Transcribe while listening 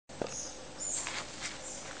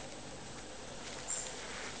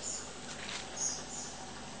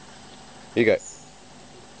You go.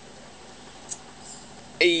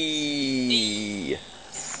 Eee.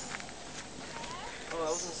 Oh, I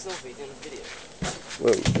wasn't Sylvie doing a video.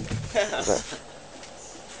 Whoa.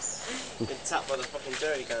 Been tapped by the fucking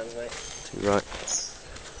jerry cans, mate. Too right.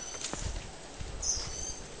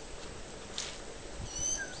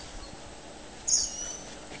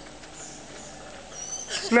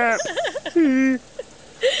 Snap!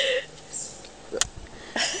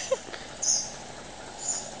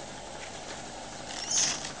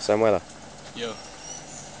 Sam Weller. Yo.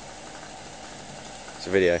 It's a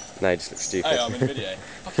video. No, you just look stupid. Hey, I'm in a video.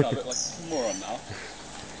 Fucking hell, I look like a moron now.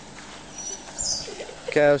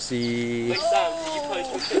 Kelsey. Wait, Sam, did you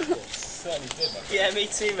post your picture? Certainly did, my friend. Yeah, me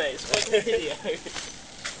too, mate. It's fucking video.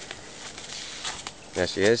 There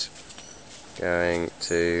she is. Going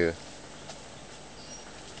to...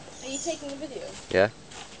 Are you taking a video? Yeah?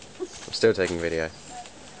 I'm still taking video.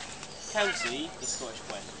 Kelsey is Scottish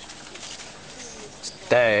Welsh. It's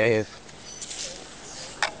Dave.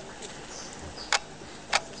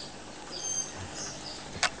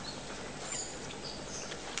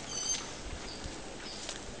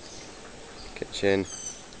 Kitchen.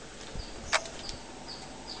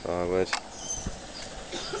 Firewood.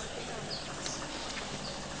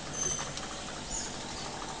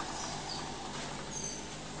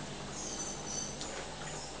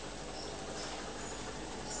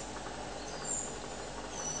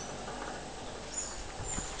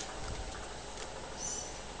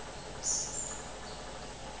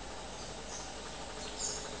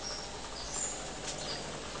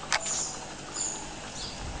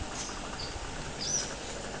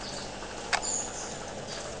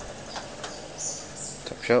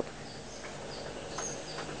 Top shop.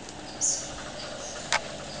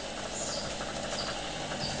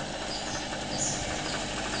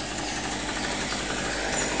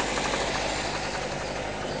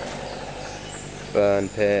 Burn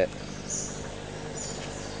pit.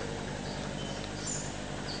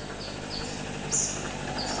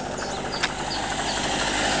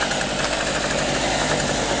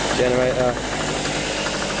 Generator.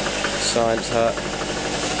 Science hut.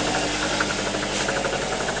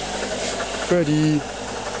 Ready.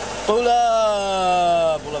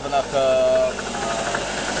 Bula! Bula Vanaka!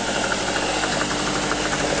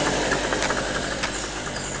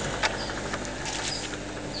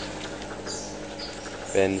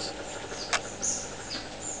 Bins.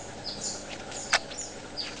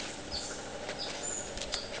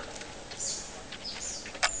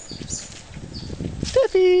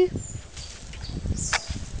 Steffi!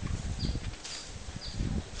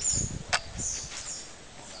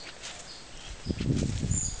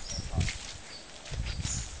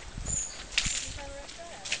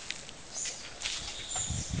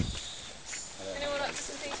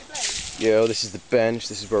 Yo, this is the bench,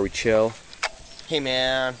 this is where we chill. Hey,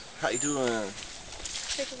 man. How you doing?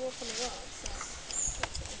 Take a walk on the rocks.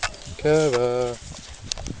 Cover.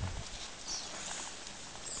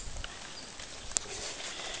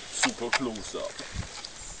 Super close up.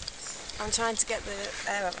 I'm trying to get the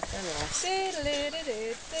air out of my thermorest.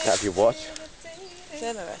 Out of your what?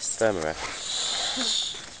 Thermorest. Thermorest.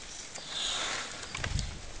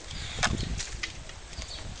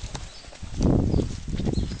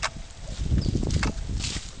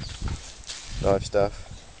 Live stuff.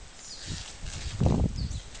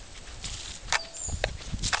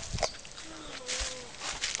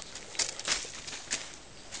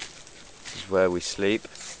 This is where we sleep.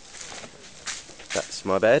 That's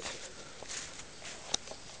my bed.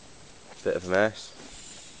 Bit of a mess.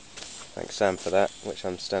 Thanks Sam for that, which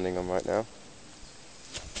I'm standing on right now.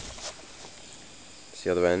 It's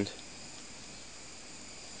the other end.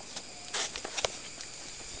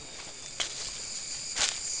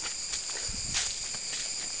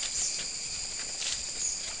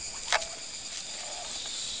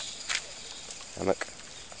 Hammock.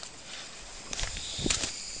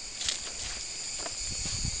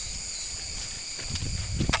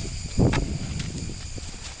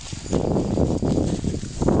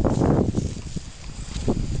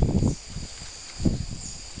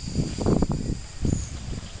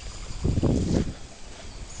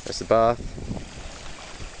 There's the bath.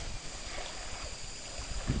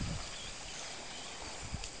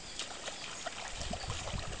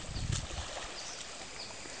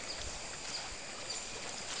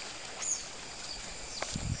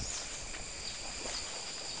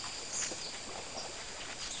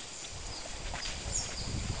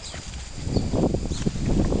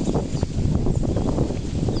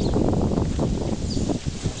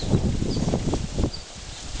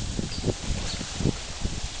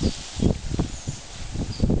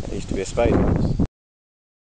 There used to be a spade once.